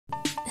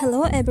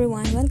Hello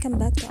everyone, welcome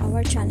back to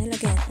our channel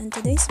again. In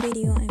today's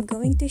video, I'm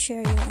going to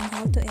share you on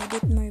how to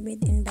edit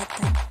mermaid in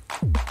Bathtub.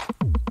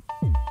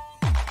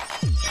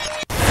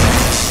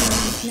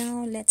 And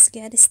now let's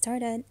get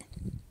started.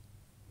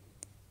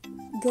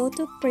 Go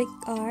to Prick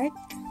Art.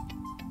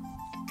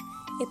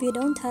 If you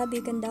don't have,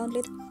 you can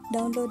download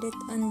it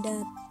on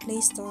the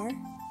Play Store.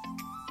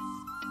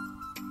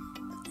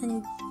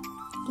 And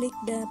click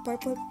the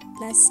purple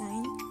plus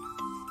sign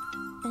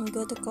and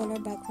go to color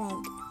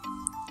background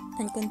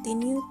and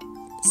continue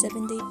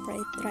 7-day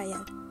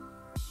trial.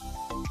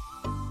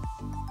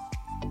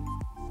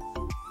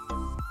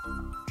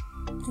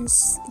 And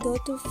go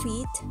to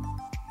feet,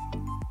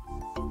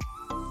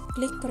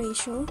 click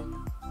ratio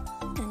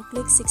and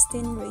click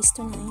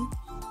 16:9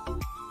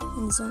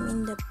 and zoom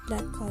in the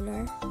black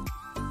color.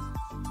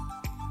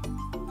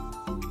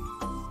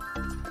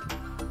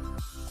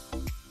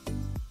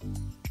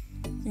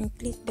 And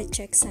click the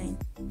check sign.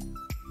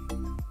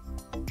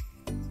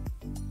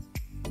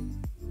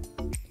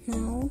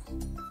 Now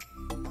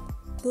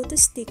go to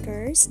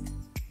stickers,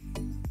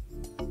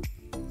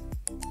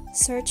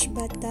 search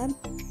Bathtub,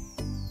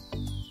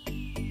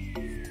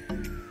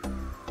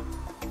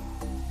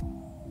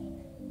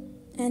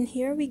 and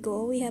here we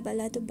go. We have a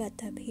lot of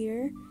Bathtub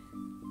here.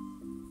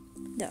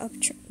 The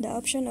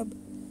option of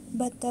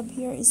Bathtub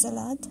here is a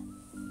lot,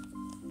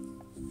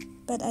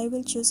 but I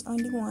will choose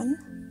only one,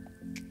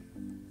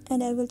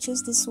 and I will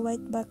choose this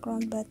white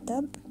background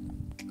Bathtub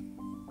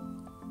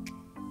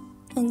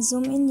and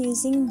zoom in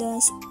using the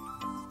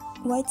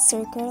white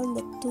circle,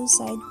 the two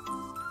sides,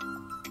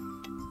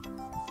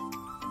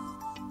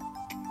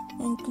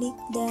 and click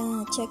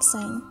the check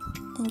sign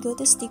and go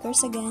to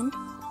stickers again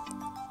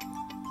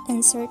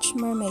and search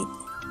mermaid.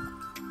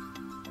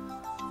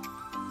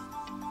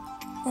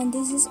 And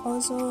this is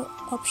also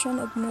option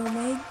of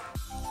mermaid,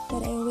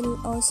 but I will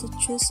also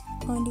choose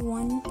only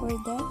one for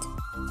that,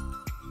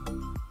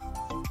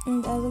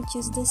 and I will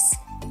choose this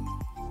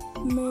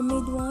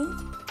mermaid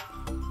one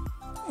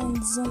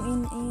and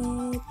zoom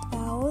in it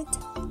out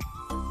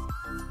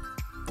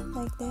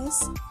like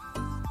this.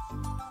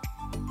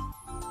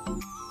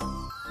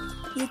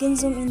 You can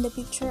zoom in the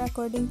picture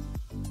according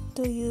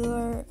to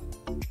your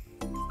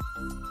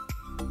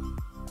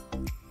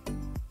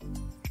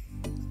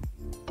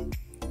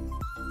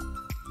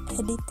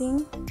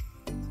editing.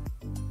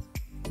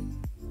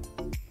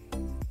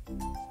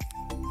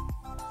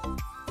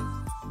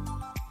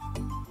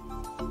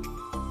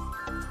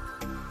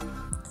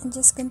 And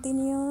just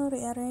continue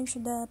rearrange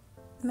the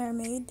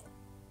mermaid.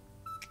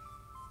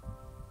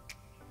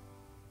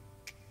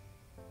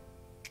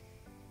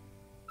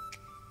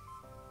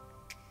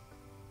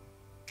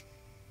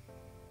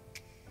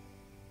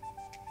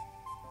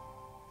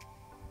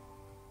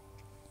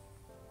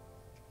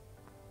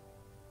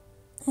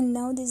 And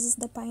now this is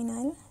the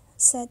final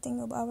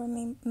setting of our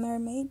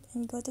mermaid,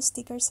 and go to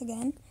stickers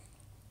again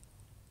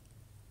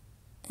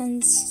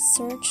and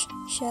search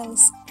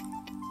shells.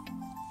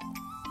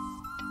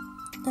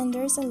 And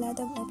there's a lot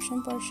of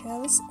options for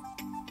shells,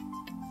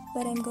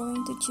 but I'm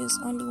going to choose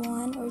only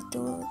one or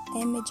two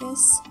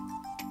images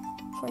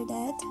for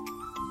that.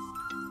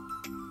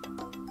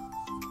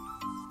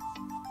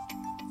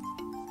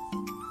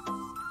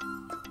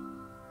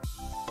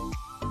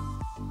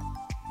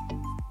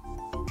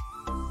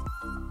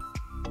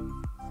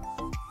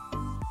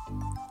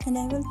 And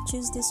I will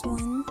choose this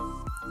one,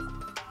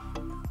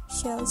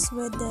 shells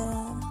with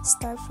the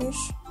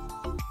starfish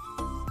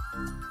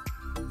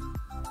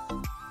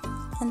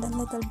and a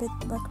little bit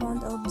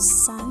background of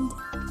sand.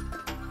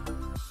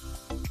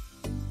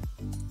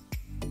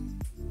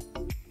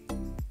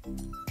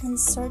 And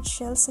search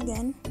shells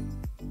again.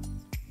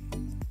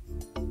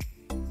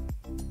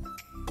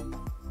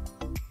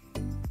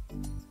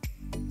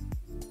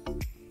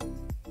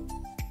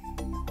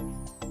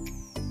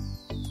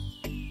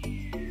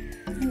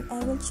 And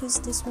I will choose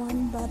this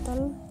one,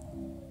 bottle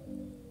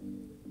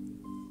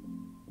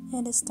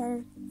and a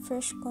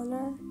starfish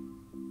color.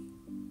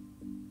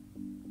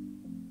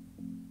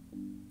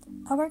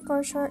 Our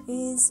cursor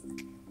is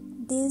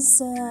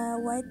this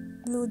white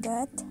blue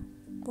dot,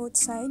 both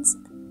sides.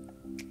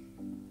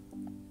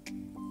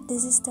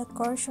 This is the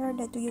cursor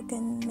that you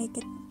can make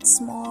it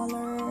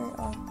smaller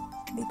or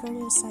bigger,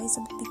 the size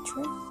of the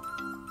picture.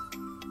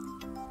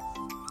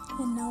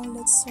 And now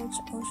let's search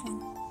ocean.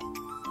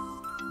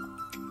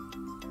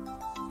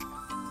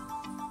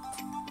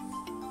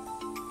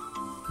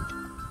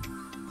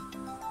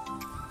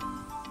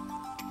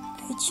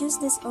 I choose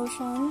this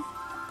ocean,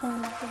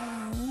 and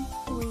then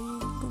we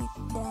click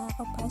the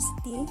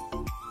opacity.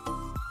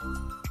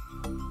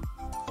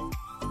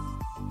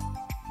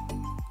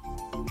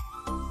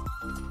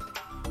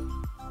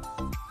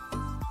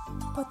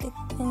 Put it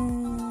in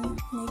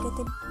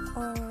negative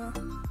or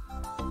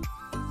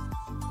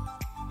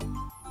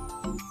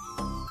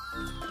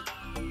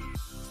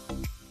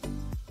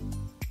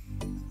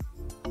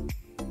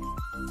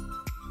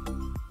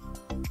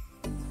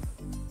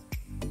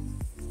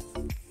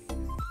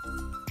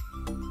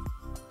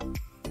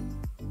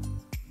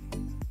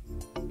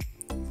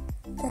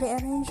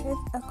rearrange it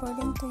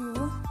according to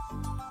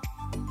you.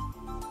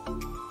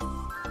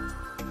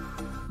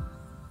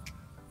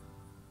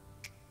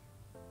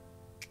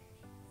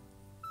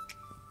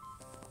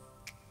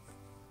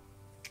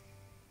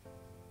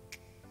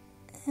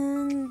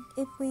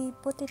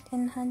 put it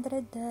in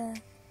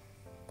 100%,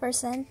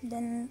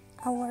 then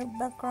our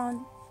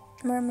background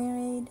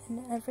mermaid and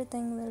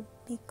everything will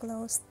be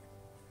closed.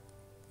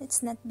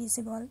 It's not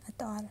visible at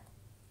all.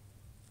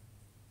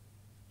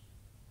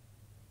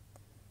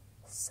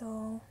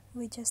 So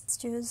we just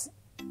choose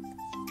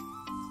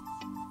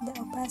the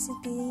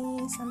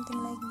opacity,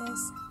 something like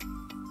this.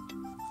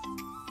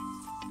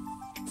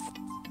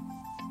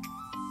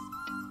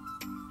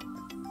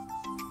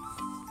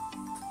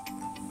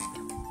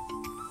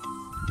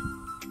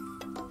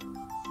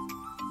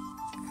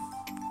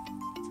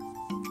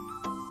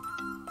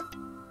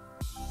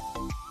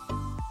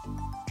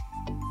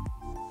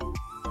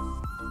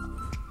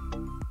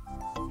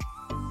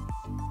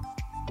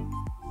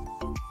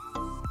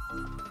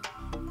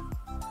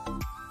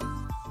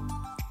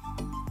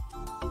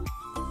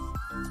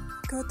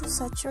 Go to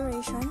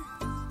saturation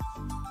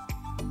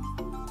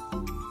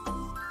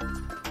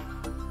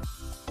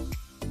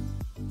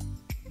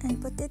and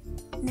put it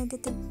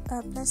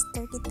plus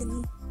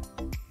 33,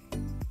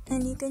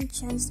 and you can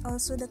change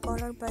also the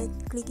color by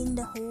clicking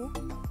the hole,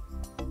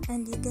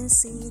 and you can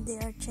see they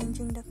are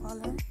changing the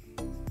color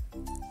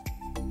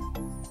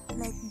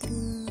like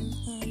green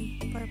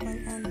and purple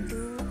and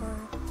blue,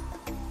 or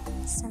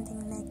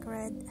something like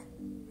red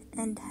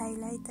and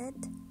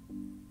highlighted.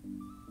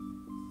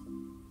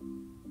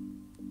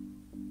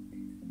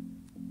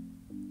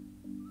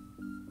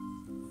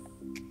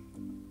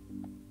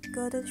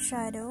 Go to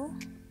shadow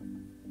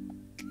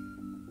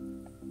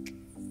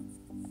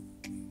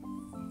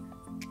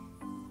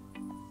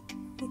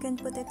you can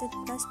put it at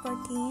plus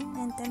 14,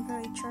 and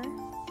temperature,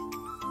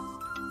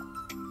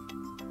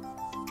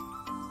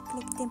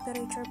 click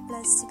temperature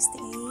plus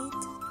 68,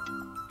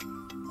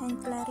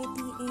 and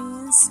clarity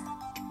is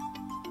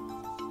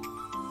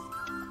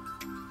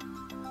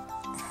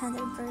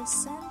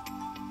 100%.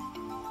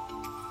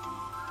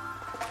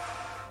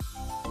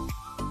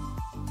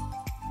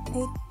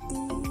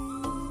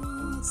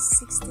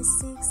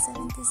 66,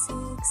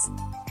 76,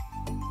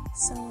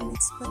 so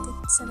let's put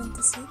it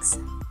 76.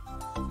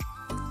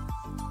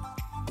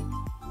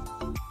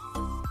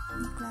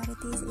 The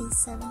clarity is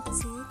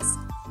 76.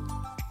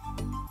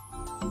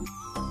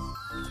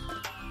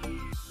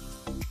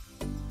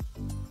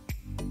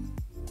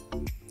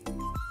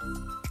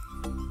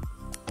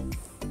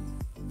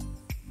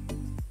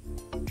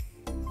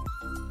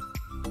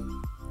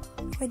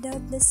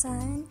 Without the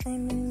sun,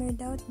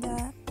 without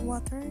the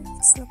water,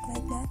 it's look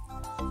like that.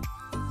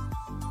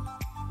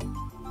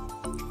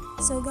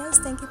 So guys,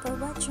 thank you for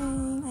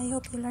watching. I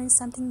hope you learned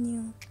something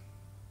new.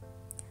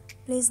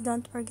 Please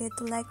don't forget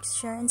to like,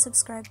 share, and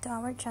subscribe to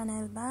our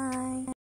channel. Bye.